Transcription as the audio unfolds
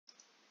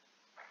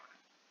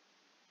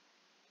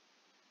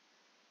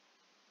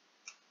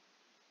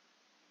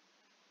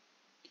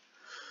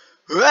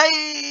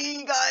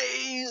Hey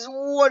guys,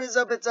 what is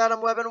up? It's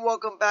Webb and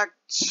welcome back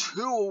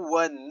to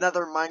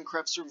another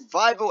Minecraft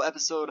survival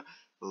episode.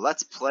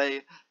 Let's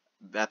play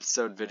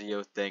episode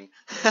video thing.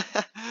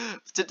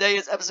 Today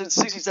is episode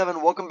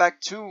 67. Welcome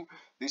back to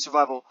the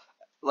survival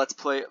let's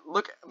play.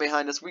 Look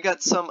behind us. We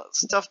got some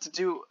stuff to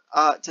do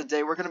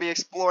today. We're going to be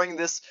exploring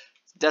this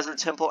desert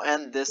temple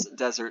and this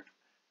desert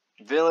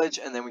village,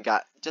 and then we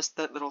got just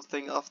that little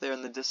thing off there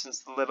in the distance,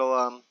 the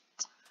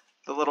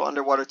little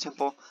underwater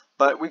temple.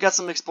 But we got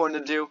some exploring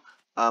to do,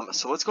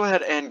 so let's go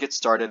ahead and get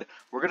started.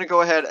 We're going to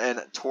go ahead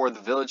and tour the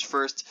village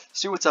first,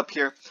 see what's up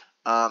here.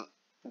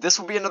 This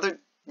will be another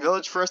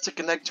village for us to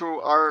connect to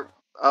our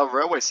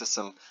railway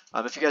system.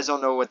 If you guys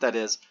don't know what that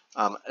is,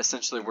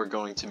 essentially we're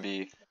going to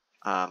be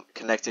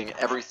connecting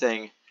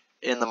everything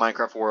in the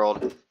Minecraft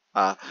world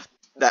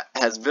that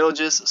has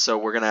villages. So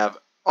we're going to have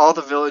all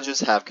the villages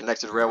have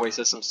connected railway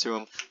systems to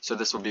them, so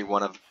this will be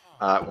one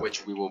of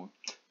which we will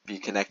be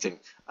connecting.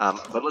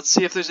 But let's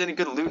see if there's any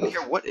good loot in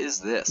here. What is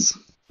this?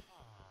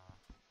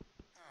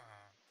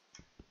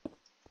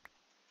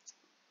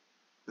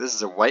 This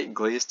is a white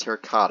glazed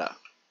terracotta.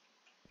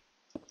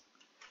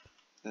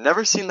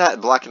 Never seen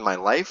that block in my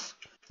life.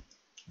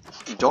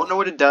 Don't know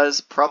what it does.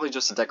 Probably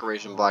just a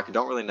decoration block. I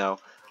don't really know.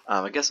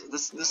 I guess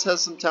this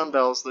has some town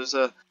bells. There's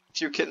a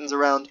few kittens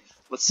around.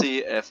 Let's see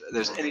if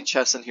there's any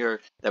chests in here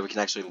that we can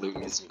actually loot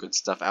and get some good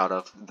stuff out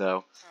of,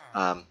 though.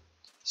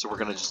 So we're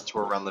gonna just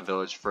tour around the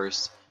village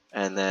first,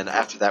 and then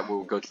after that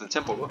we'll go to the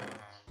temple.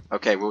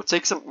 Okay, we'll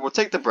take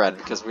the bread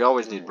because we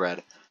always need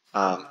bread.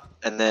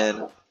 And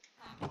then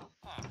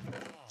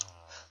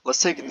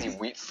let's take the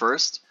wheat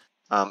first,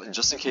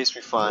 just in case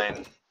we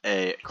find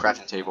a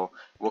crafting table.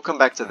 We'll come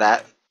back to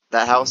that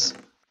house.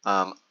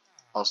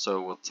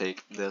 Also, we'll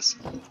take this.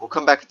 We'll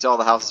come back to all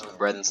the houses with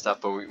bread and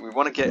stuff, but we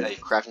want to get a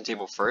crafting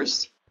table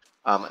first,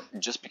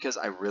 just because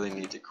I really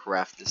need to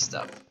craft this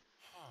stuff.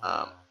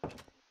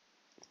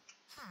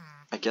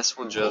 I guess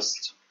we'll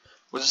just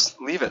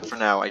leave it for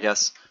now. I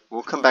guess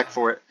we'll come back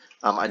for it.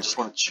 I just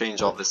want to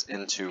change all this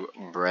into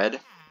bread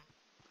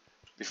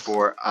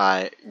before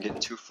I get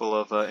too full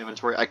of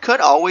inventory. I could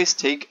always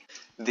take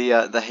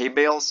the hay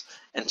bales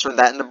and turn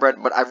that into bread,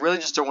 but I really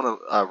just don't want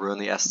to ruin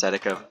the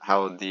aesthetic of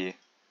how the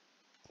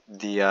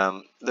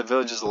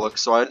villages look,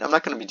 so I'm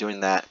not going to be doing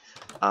that.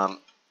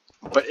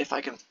 But if I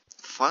can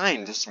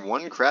find just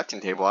one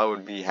crafting table, I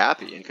would be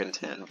happy and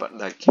content,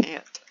 but I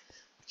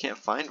can't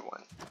find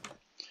one.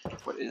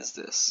 What is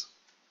this?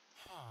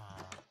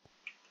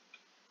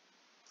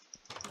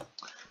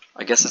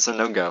 I guess it's a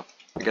no-go.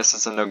 I guess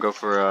it's a no-go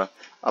for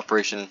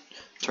Operation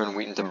Turn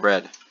Wheat into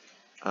Bread.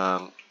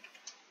 I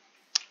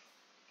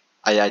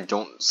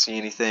don't see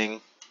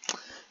anything.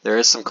 There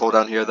is some coal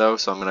down here, though,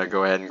 so I'm going to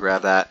go ahead and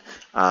grab that.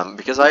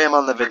 Because I am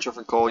on the venture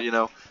for coal, you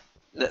know.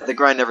 The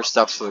grind never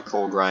stops for the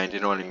coal grind, you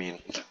know what I mean.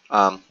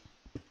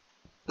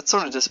 It's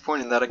sort of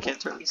disappointing that I can't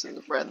turn this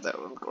into bread,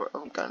 though.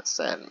 I'm kind of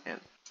sad, man.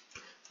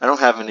 I don't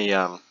have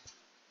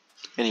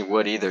any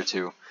wood, either,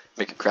 to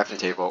make a crafting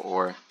table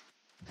or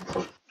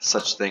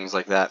such things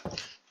like that.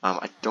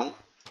 I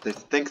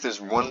think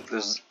there's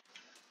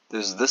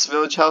this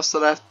village house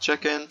that I have to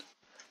check in,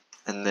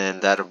 and then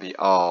that'll be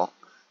all.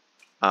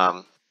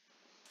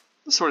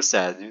 It's sort of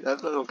sad.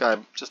 That little guy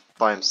just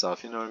by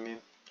himself, you know what I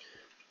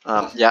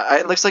mean? Yeah,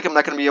 it looks like I'm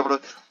not going to be able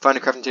to find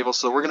a crafting table,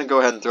 so we're going to go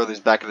ahead and throw these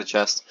back in the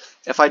chest.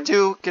 If I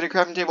do get a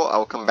crafting table, I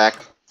will come back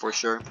for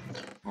sure.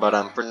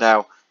 But for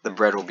now, the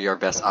bread will be our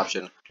best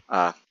option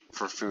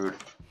for food.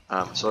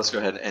 So let's go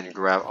ahead and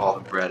grab all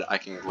the bread I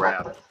can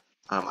grab.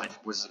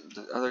 Was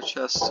the other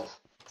chest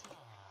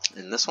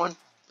in this one?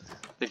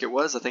 I think it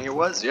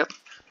was, yep.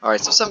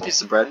 Alright, so 7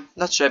 pieces of bread.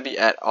 Not shabby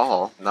at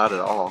all. Not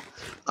at all.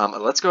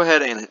 Let's go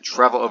ahead and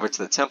travel over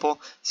to the temple,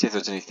 see if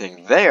there's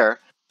anything there.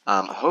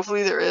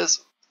 Hopefully there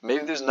is.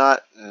 Maybe there's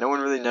not. No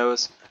one really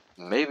knows.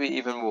 Maybe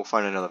even we'll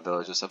find another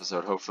village this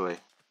episode, hopefully.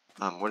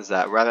 What is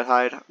that? Rabbit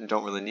hide?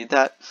 Don't really need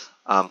that.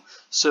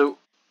 So,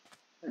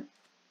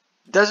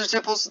 desert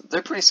temples,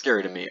 they're pretty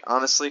scary to me,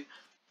 honestly.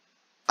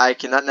 I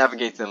cannot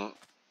navigate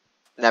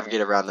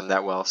around them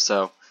that well,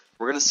 so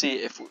we're going to see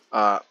if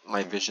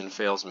my vision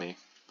fails me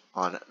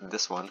on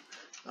this one.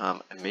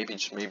 And maybe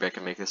I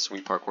can make this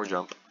sweet parkour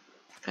jump.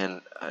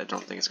 And I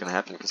don't think it's going to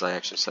happen because I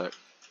actually suck.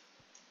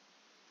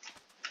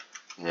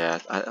 Yeah,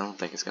 I don't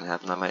think it's going to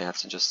happen. I might have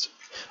to just...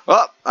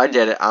 Oh, I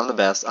did it. I'm the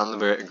best. I'm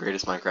the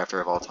greatest Minecrafter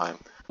of all time.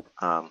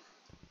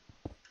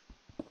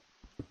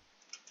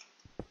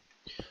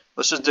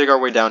 Let's just dig our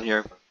way down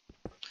here.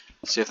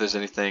 See if there's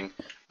anything.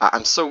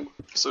 I'm so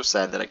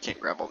sad that I can't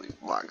grab all these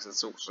blocks.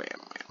 It's so sad,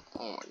 man.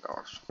 Oh my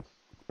gosh.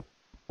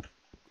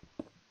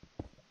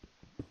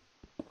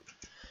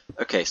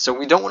 Okay, so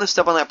we don't want to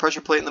step on that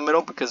pressure plate in the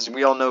middle because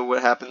we all know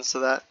what happens to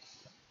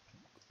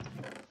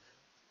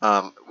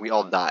that. We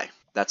all die.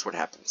 That's what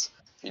happens.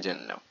 If you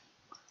didn't know.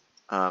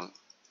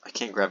 I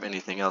can't grab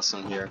anything else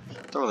in here.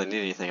 Don't really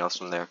need anything else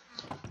from there.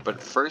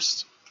 But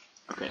first,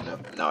 okay,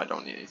 no, I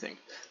don't need anything.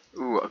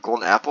 Ooh, a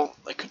golden apple.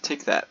 I could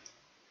take that,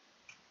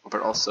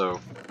 but also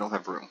I don't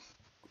have room.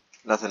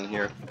 Nothing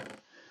here.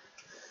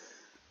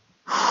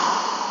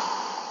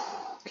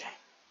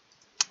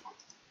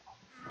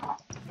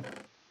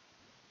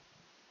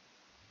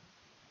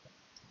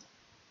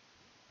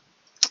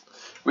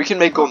 We can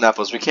make golden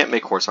apples. We can't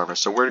make horse armor,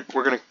 so we're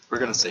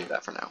gonna save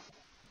that for now.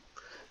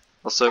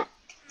 Also,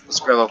 let's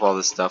grab up all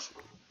this stuff.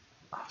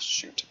 Oh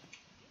shoot.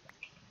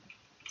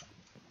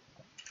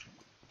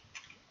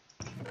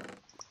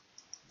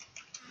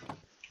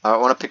 I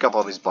want to pick up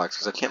all these blocks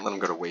because I can't let them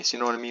go to waste. You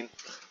know what I mean?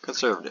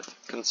 Conservative.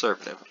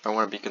 Conservative. I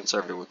want to be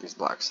conservative with these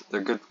blocks.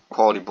 They're good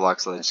quality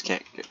blocks that I just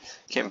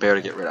can't bear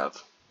to get rid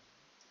of.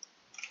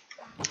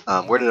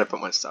 Where did I put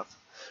my stuff?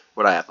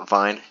 What do I have? A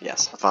vine?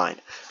 Yes, a vine.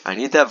 I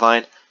need that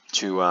vine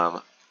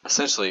to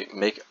essentially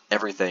make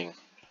everything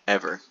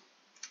ever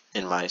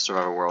in my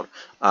survival world.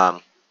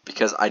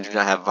 Because I do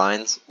not have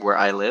vines where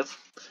I live,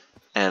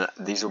 and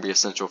these will be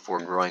essential for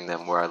growing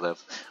them where I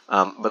live.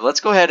 But let's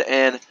go ahead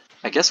and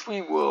I guess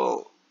we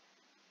will.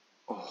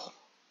 Oh,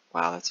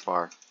 wow, that's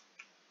far.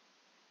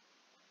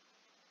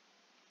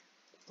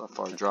 Not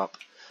far drop.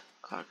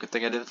 Good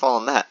thing I didn't fall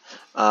on that.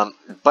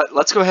 But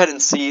let's go ahead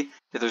and see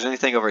if there's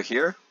anything over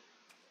here.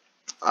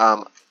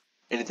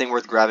 Anything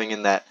worth grabbing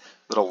in that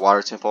little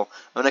water temple.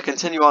 I'm going to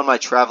continue on my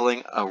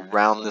traveling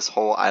around this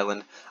whole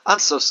island.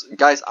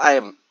 Guys, I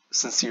am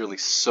sincerely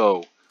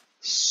so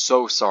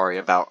sorry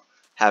about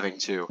having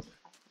to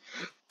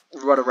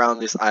run around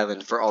this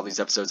island for all these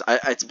episodes.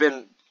 It's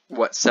been,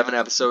 what, 7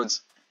 episodes?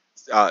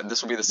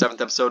 This will be the 7th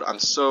episode. I'm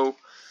so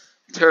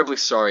terribly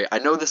sorry. I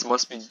know this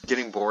must be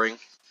getting boring.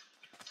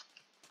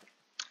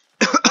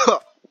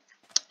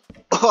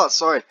 Oh,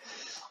 sorry.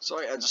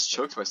 Sorry, I just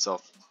choked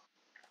myself.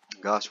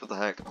 Gosh, what the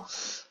heck.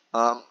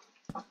 I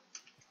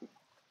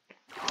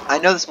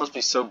know this must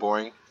be so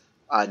boring.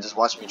 Just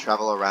watching me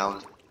travel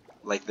around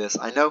like this.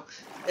 I know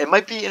it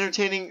might be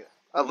entertaining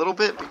a little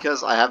bit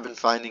because I have been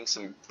finding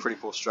some pretty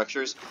cool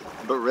structures,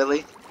 but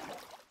really,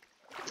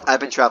 I've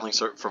been traveling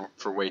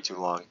for way too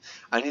long.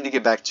 I need to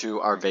get back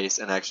to our base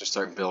and actually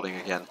start building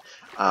again,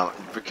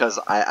 because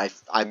I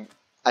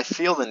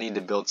feel the need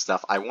to build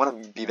stuff. I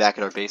want to be back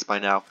at our base by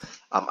now.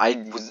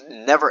 I was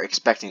never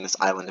expecting this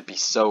island to be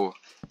so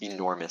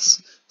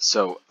enormous,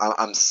 so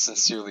I'm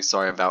sincerely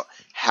sorry about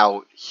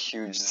how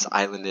huge this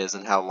island is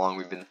and how long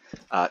we've been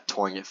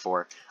touring it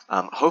for.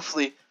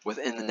 Hopefully,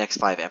 within the next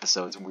 5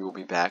 episodes, we will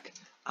be back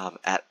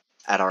at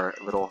our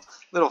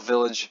little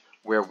village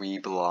where we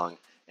belong,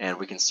 and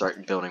we can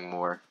start building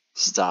more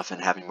stuff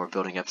and having more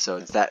building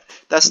episodes.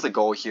 That's the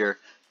goal here.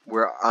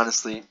 We're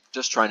honestly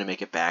just trying to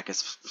make it back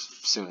as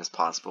soon as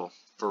possible,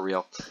 for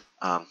real.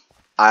 I'm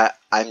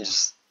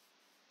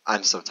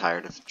so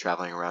tired of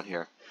traveling around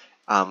here.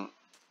 I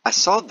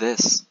saw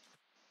this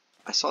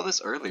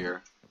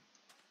earlier,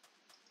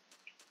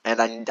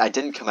 and I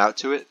didn't come out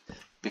to it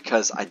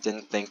because I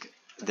didn't think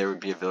there would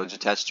be a village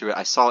attached to it.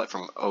 I saw it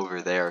from over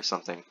there or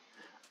something.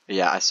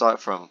 Yeah, I saw it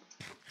from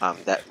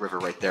that river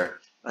right there.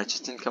 I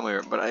just didn't come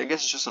here, but I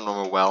guess it's just a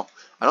normal well.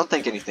 I don't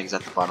think anything's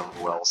at the bottom of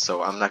the well,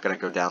 so I'm not going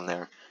to go down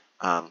there.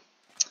 And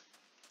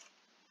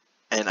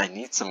I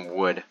need some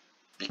wood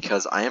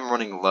because I am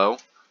running low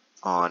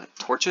on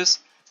torches,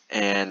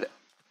 and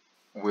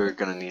we're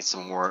going to need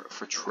some more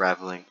for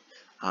traveling.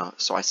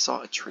 So I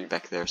saw a tree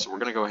back there, so we're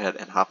going to go ahead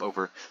and hop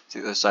over to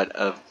the other side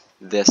of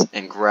this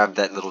and grab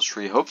that little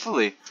tree.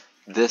 Hopefully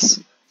this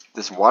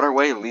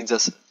waterway leads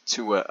us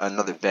to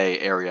another bay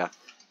area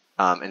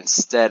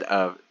instead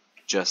of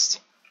just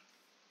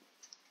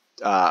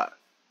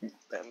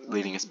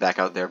leading us back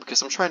out there,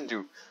 because I'm trying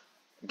to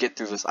get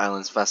through this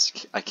island as fast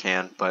as I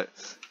can, but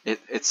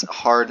it's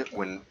hard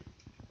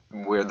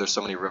where there's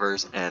so many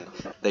rivers and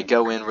they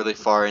go in really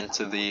far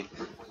into the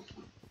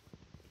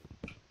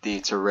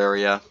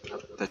terraria.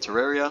 The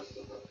terraria?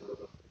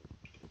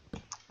 I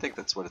think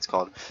that's what it's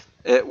called.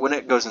 When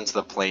it goes into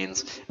the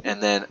plains,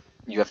 and then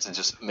you have to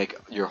just make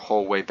your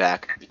whole way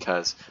back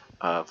because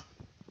of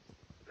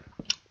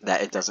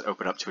that it doesn't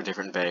open up to a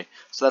different bay.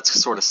 So that's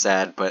sort of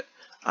sad, but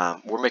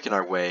we're making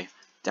our way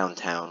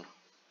downtown.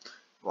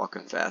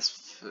 Walking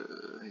fast.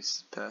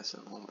 He's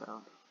passing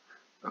homebound.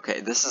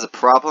 Okay, this is a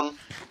problem.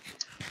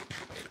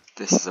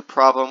 This is a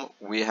problem.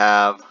 We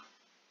have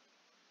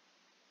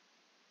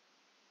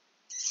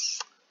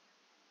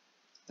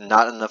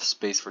not enough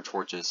space for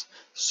torches.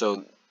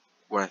 So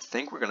what I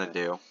think we're going to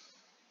do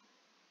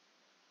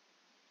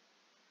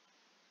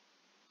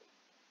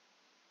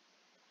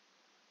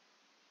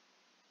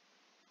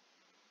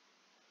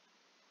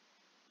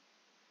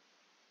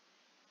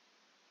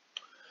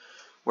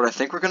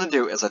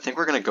is I think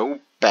we're going to go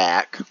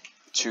back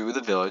to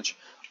the village.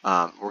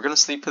 We're going to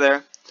sleep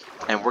there,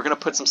 and we're going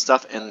to put some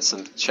stuff in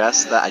some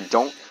chests that I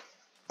don't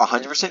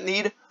 100%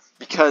 need,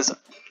 because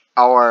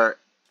our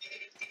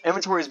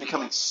inventory is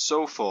becoming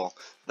so full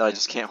that I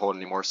just can't hold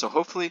anymore. So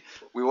hopefully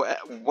we will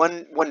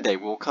one day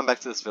we will come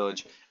back to this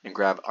village and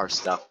grab our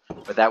stuff,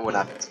 but that will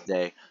not be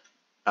today.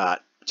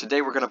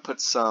 Today we're going to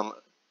put some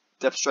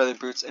depth strider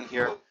boots in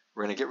here.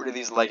 We're going to get rid of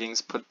these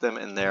leggings, put them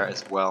in there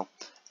as well.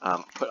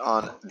 Put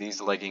on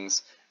these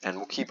leggings, and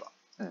we'll keep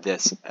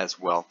this as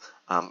well.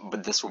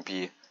 But this will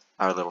be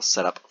our little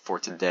setup for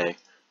today.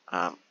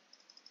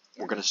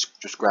 We're going to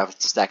just grab a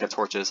stack of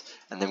torches,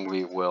 and then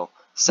we will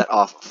set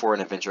off for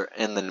an adventure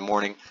in the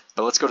morning.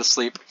 But let's go to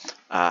sleep.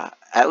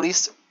 At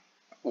least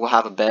we'll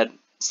have a bed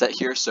set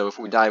here, so if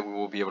we die, we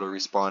will be able to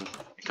respawn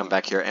and come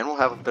back here, and we'll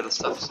have a bit of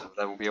stuff, so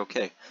that will be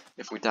okay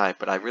if we die.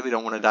 But I really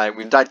don't want to die.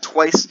 We've died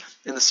twice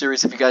in the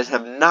series. If you guys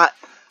have not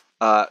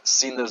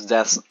seen those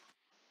deaths,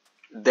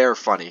 they're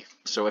funny.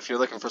 So if you're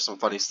looking for some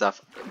funny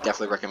stuff,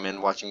 definitely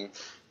recommend watching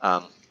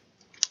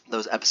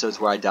those episodes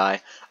where I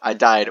die. I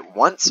died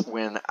once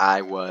when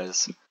I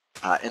was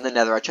in the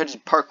Nether. I tried to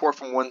parkour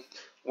from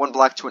one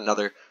block to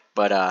another,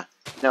 but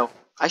no,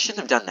 I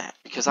shouldn't have done that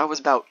because I was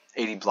about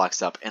 80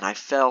 blocks up and I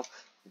fell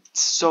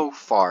so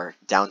far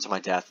down to my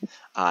death.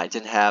 I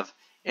didn't have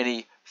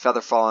any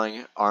feather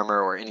falling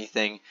armor or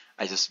anything.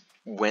 I just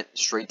went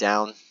straight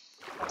down,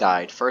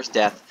 died. First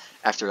death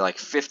after like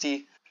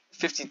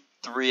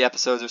 53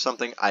 episodes or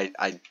something.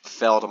 I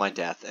fell to my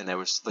death, and it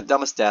was the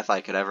dumbest death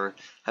I could ever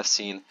have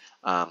seen.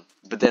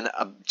 But then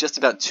just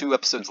about 2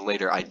 episodes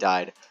later, I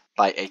died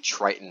by a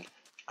Triton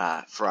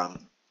from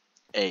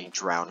a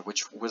drown,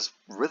 which was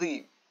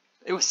really,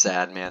 it was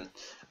sad, man.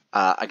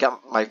 I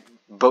got my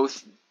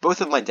both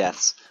of my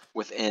deaths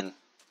within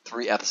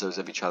 3 episodes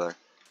of each other,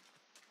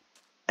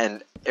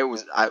 and it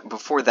was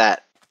before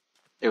that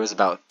it was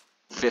about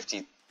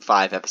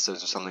 55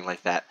 episodes or something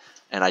like that,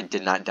 and I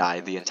did not die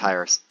the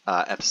entire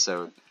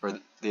episode, or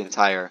the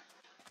entire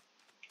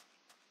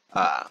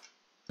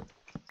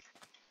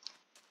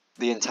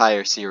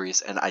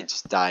series, and I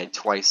just died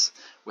twice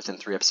within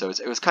 3 episodes.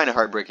 It was kind of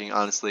heartbreaking,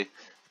 honestly,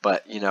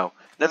 but you know,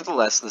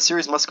 nevertheless, the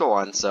series must go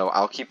on, so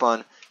I'll keep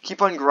on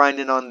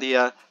grinding on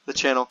the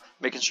channel,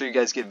 making sure you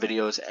guys get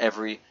videos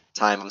every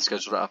time I'm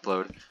scheduled to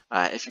upload.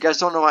 If you guys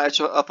don't know my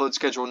actual upload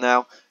schedule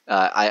now,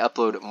 I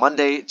upload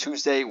Monday,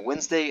 Tuesday,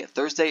 Wednesday,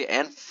 Thursday,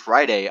 and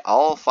Friday,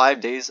 all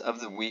 5 days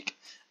of the week.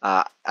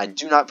 I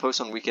do not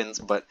post on weekends,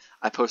 but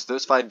I post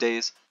those 5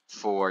 days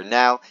for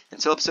now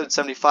until episode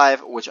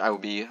 75, which I will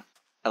be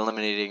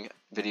eliminating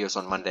videos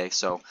on Monday,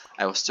 so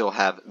I will still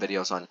have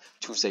videos on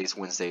Tuesdays,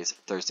 Wednesdays,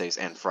 Thursdays,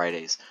 and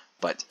Fridays,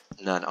 but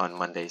none on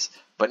Mondays.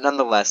 But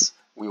nonetheless,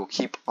 we will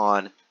keep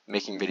on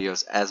making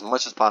videos as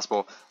much as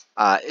possible.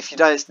 If you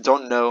guys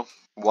don't know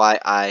why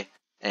I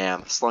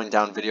am slowing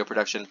down video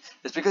production,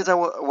 it's because I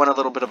want a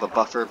little bit of a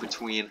buffer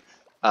between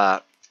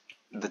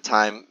the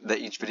time that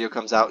each video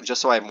comes out,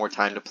 just so I have more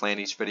time to plan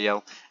each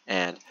video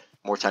and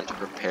more time to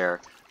prepare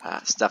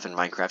stuff in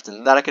Minecraft,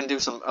 and that I can do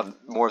some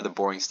more of the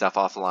boring stuff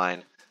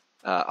offline,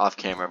 off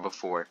camera,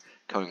 before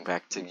coming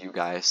back to you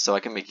guys, so I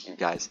can make you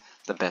guys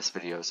the best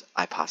videos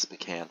I possibly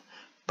can.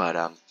 But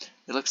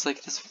it looks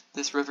like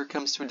this river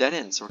comes to a dead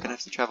end, so we're gonna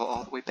have to travel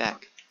all the way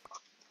back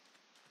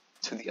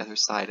to the other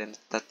side, and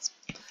that's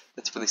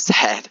really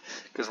sad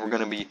because we're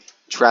gonna be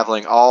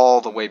traveling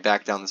all the way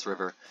back down this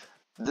river.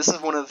 This is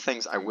one of the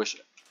things I wish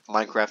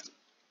Minecraft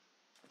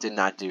did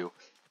not do.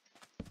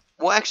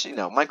 Well, actually,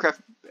 no. Minecraft,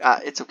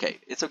 it's okay.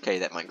 It's okay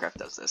that Minecraft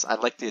does this. I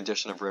like the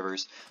addition of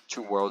rivers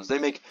to worlds. They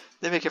make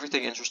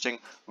everything interesting.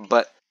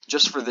 But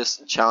just for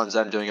this challenge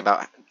that I'm doing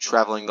about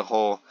traveling the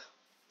whole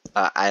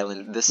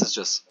island, this is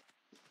just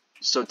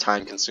so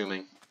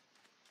time-consuming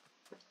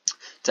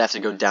to have to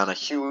go down a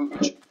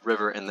huge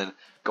river and then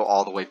go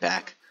all the way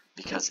back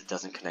because it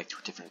doesn't connect to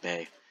a different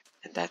bay,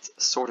 and that's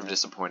sort of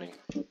disappointing.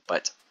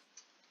 But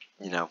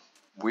you know,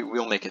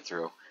 we'll make it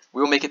through.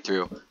 We will make it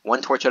through,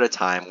 one torch at a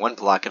time, one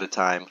block at a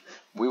time.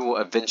 We will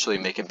eventually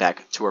make it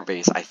back to our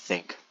base, I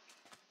think.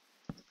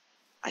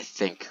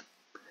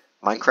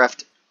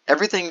 Minecraft,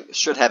 everything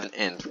should have an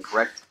end,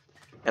 correct?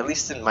 At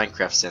least in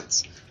Minecraft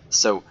sense.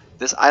 So,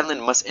 this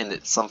island must end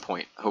at some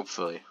point,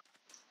 hopefully.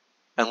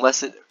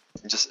 Unless it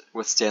just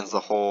withstands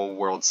the whole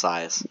world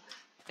size,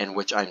 in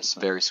which I'm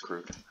very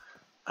screwed.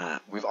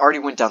 We've already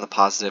went down the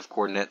positive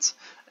coordinates.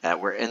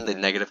 We're in the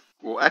negative,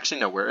 well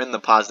actually no, we're in the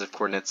positive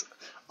coordinates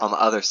on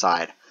the other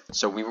side.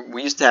 So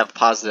we used to have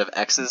positive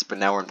x's, but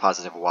now we're in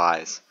positive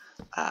y's.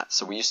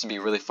 So we used to be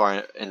really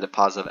far into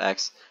positive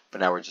x, but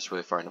now we're just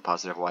really far into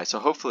positive y. So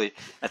hopefully,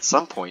 at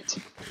some point,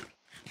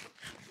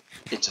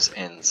 it just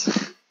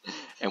ends.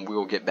 And we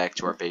will get back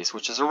to our base,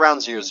 which is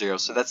around 0, 0.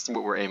 So that's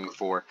what we're aiming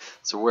for.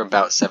 So we're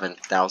about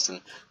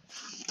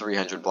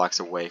 7,300 blocks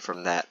away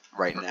from that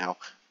right now.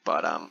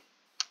 But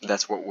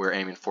that's what we're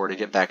aiming for, to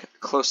get back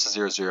close to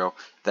 0, 0.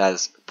 That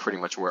is pretty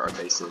much where our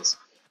base is.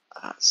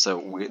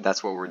 So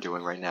that's what we're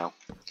doing right now.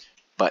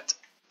 But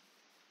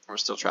we're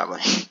still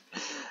traveling.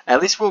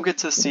 At least we'll get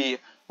to see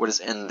what is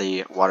in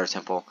the water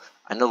temple.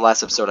 I know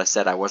last episode I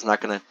said I was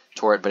not going to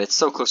tour it, but it's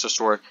so close to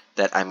shore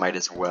that I might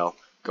as well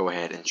go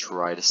ahead and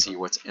try to see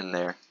what's in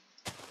there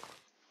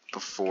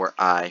before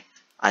I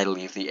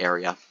leave the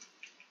area.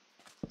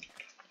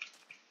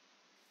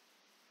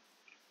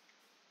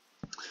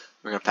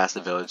 We're going to pass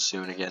the village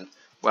soon again.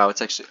 Wow,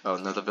 it's actually, oh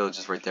no, the village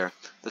is right there.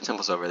 The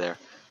temple's over there.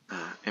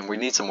 And we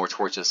need some more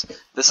torches.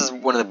 This is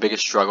one of the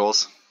biggest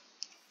struggles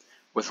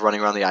with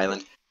running around the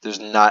island. There's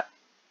not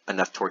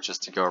enough torches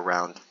to go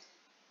around.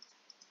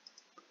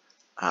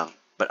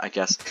 But I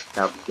guess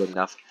that would be good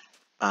enough.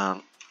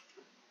 I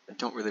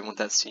don't really want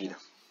that seed.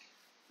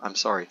 I'm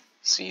sorry,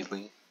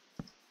 seedling.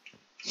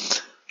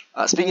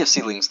 Speaking of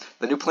seedlings,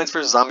 the new Plants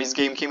vs. Zombies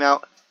game came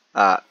out.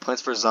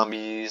 Plants vs.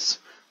 Zombies,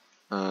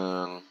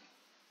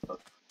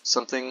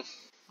 something.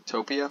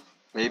 Topia,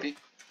 maybe?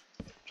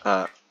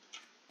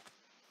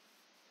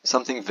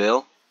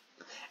 Somethingville.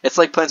 It's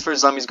like Plants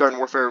vs. Zombies Garden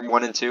Warfare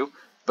 1 and 2,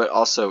 but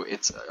also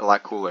it's a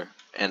lot cooler,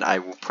 and I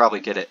will probably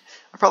get it.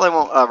 I probably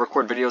won't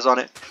record videos on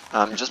it,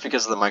 just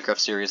because of the Minecraft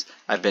series.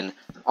 I've been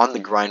on the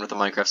grind with the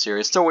Minecraft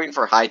series, still waiting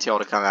for Hightail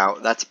to come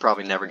out. That's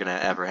probably never going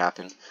to ever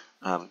happen.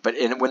 But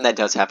when that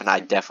does happen, I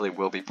definitely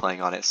will be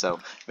playing on it, so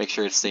make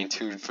sure to stay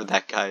tuned for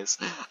that, guys.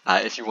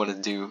 If you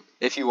want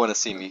to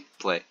see me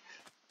play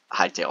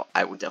Hightail,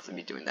 I will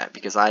definitely be doing that,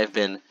 because I have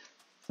been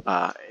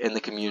in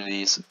the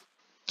communities,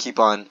 keep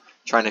on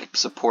trying to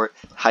support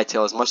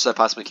Hightail as much as I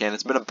possibly can.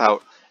 It's been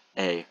about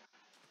 9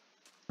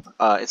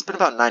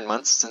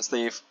 months since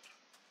they've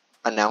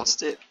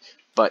announced it,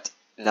 but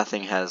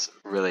nothing has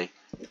really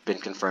been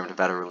confirmed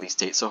about a release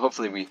date. So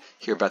hopefully we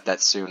hear about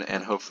that soon,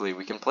 and hopefully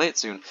we can play it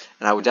soon.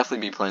 And I will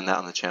definitely be playing that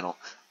on the channel.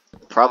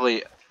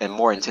 Probably a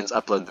more intense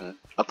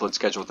upload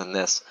schedule than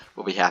this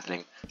will be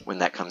happening when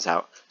that comes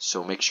out.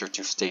 So make sure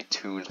to stay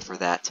tuned for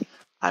that.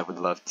 I would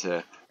love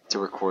to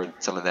record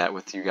some of that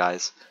with you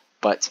guys,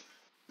 but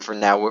for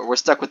now, we're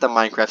stuck with the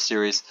Minecraft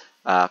series,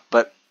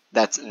 but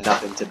that's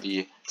nothing to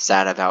be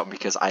sad about,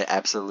 because I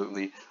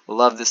absolutely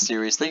love this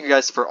series. Thank you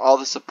guys for all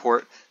the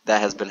support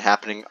that has been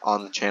happening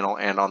on the channel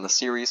and on the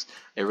series.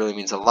 It really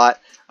means a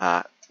lot.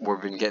 We've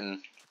been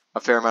getting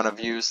a fair amount of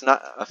views,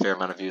 not a fair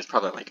amount of views,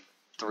 probably like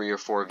 3 or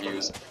 4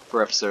 views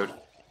per episode.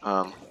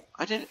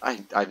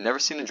 I've never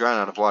seen a drown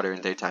out of water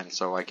in daytime,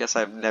 so I guess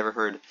I've never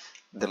heard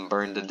them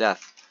burn to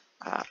death.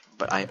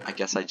 But I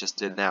guess I just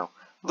did now.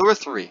 Lure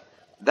 3.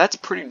 That's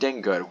pretty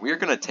dang good. We're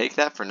going to take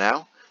that for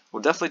now.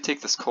 We'll definitely take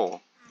this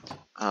coal.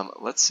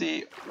 Let's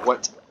see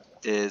what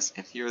is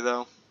in here,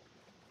 though.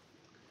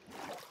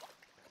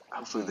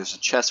 Hopefully there's a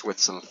chest with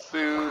some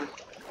food.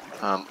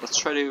 Let's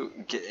try to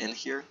get in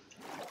here.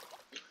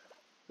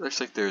 Looks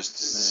like there's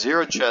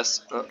 0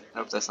 chests. Oh,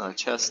 nope, that's not a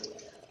chest.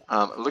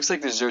 It looks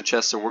like there's 0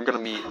 chests, so we're going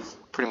to be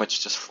pretty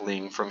much just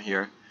fleeing from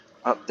here.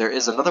 Oh, there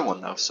is another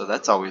one, though, so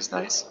that's always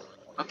nice.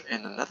 Oh,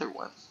 and another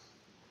one.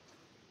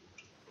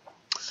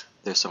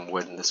 There's some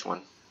wood in this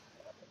one.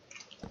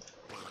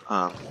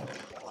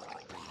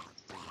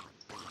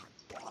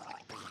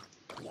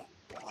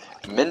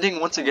 Mending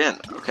once again.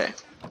 Okay,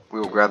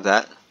 we will grab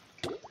that.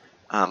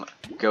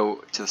 Go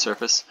to the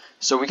surface.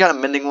 So we got a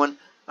mending one.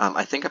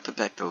 I think I put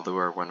back the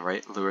lure one,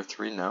 right? Lure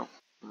 3, no.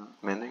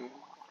 Mending.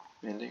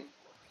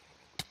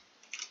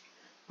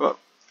 Well,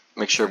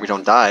 make sure we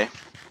don't die.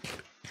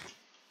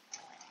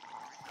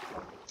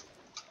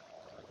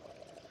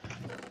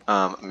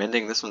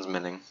 Mending, this one's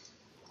mending.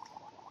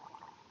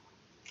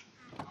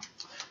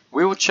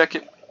 We will check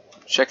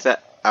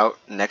that out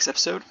next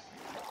episode.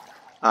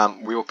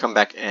 We will come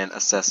back and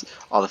assess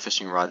all the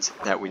fishing rods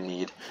that we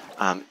need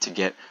to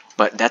get.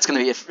 But that's going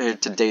to be it for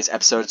today's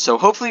episode. So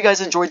hopefully you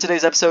guys enjoyed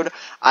today's episode.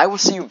 I will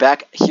see you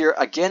back here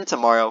again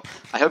tomorrow.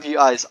 I hope you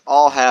guys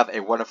all have a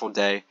wonderful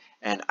day,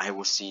 and I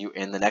will see you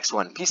in the next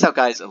one. Peace out,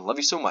 guys. I love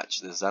you so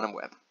much. This is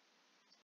Webb.